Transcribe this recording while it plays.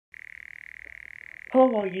Hello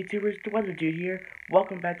all YouTubers, the Weather Dude here.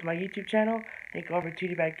 Welcome back to my YouTube channel. Thank you all for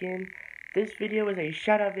tuning back in. This video is a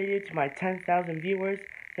shout out video to my 10,000 viewers.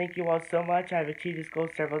 Thank you all so much. I've achieved this goal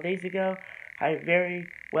several days ago. I very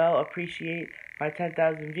well appreciate my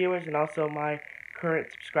 10,000 viewers and also my current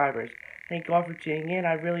subscribers. Thank you all for tuning in.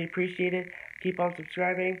 I really appreciate it. Keep on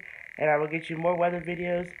subscribing and I will get you more weather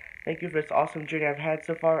videos. Thank you for this awesome journey I've had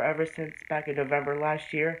so far ever since back in November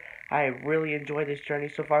last year. I really enjoyed this journey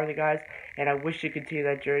so far with you guys, and I wish to continue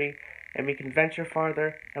that journey, and we can venture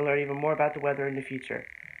farther and learn even more about the weather in the future.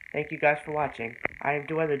 Thank you guys for watching. I am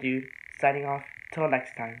the Weather Dude, signing off. Till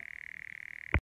next time.